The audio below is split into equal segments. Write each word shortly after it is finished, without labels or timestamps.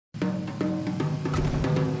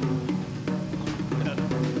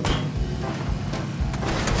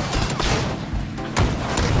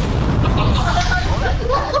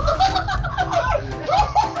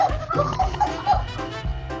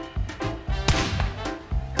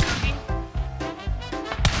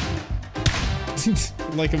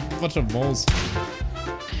Like a bunch of moles.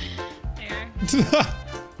 There.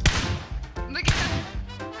 Look at them.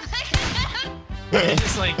 It's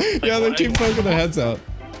just like Yeah, they keep poking their heads out.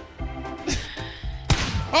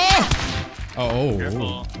 Oh! Oh.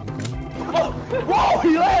 Careful. Oh! Whoa!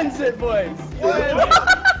 He lands it, boys!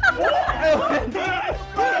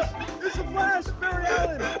 There's a flash! Barry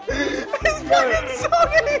Allen! He's fucking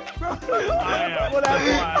soaking! What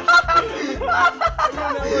happened?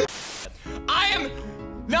 I am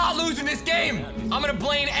not losing this game. I'm gonna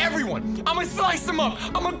blame everyone. I'm gonna slice them up.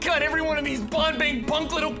 I'm gonna cut every one of these blonde bang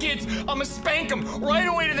punk little kids. I'm gonna spank them right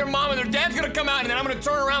away to their mom, and their dad's gonna come out, and then I'm gonna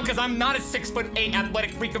turn around because I'm not a 6'8"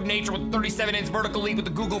 athletic freak of nature with 37-inch vertical leap with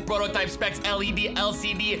the Google prototype specs, LED,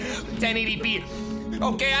 LCD, 1080p.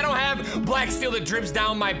 Okay, I don't have black steel that drips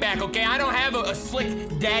down my back, okay? I don't have a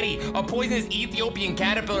slick daddy, a poisonous Ethiopian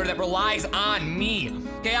caterpillar that relies on me.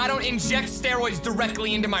 Okay, I don't inject steroids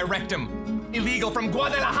directly into my rectum. Illegal from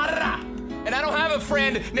Guadalajara. And I don't have a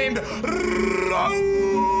friend named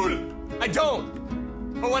Raul. I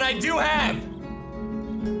don't. But what I do have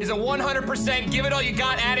is a 100% give it all you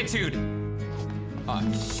got attitude. Oh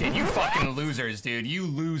shit, you fucking losers, dude. You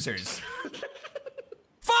losers.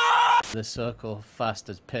 Fuck! The circle fast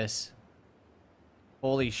as piss.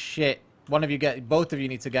 Holy shit. One of you both of you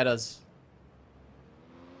need to get us.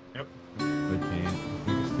 Yep. They can't. I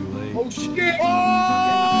think it's too late. Oh shit!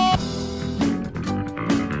 Oh!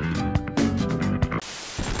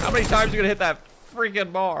 How many times are you gonna hit that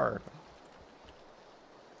freaking bar?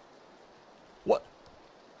 What?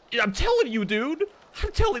 Yeah, I'm telling you, dude.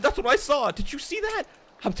 I'm telling you, that's what I saw. Did you see that?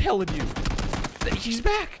 I'm telling you. He's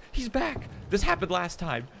back. He's back. This happened last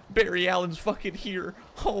time. Barry Allen's fucking here.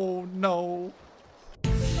 Oh no.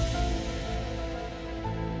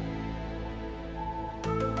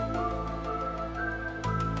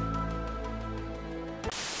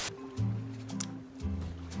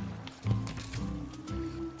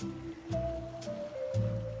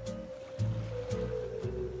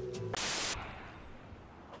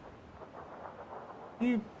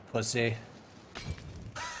 You pussy.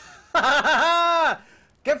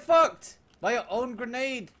 Get fucked by your own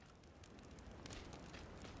grenade.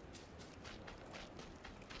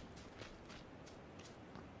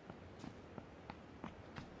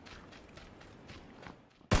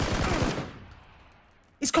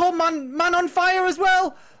 It's called Man on Fire as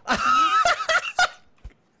well. Are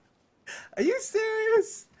you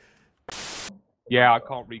serious? Yeah, I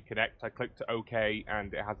can't reconnect. I clicked OK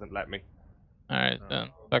and it hasn't let me. Alright then.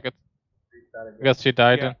 Fuck it. I guess she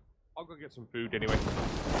died then. I'll go get some food anyway.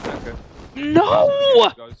 Okay. No!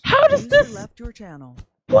 How does this? Left your channel.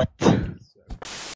 What?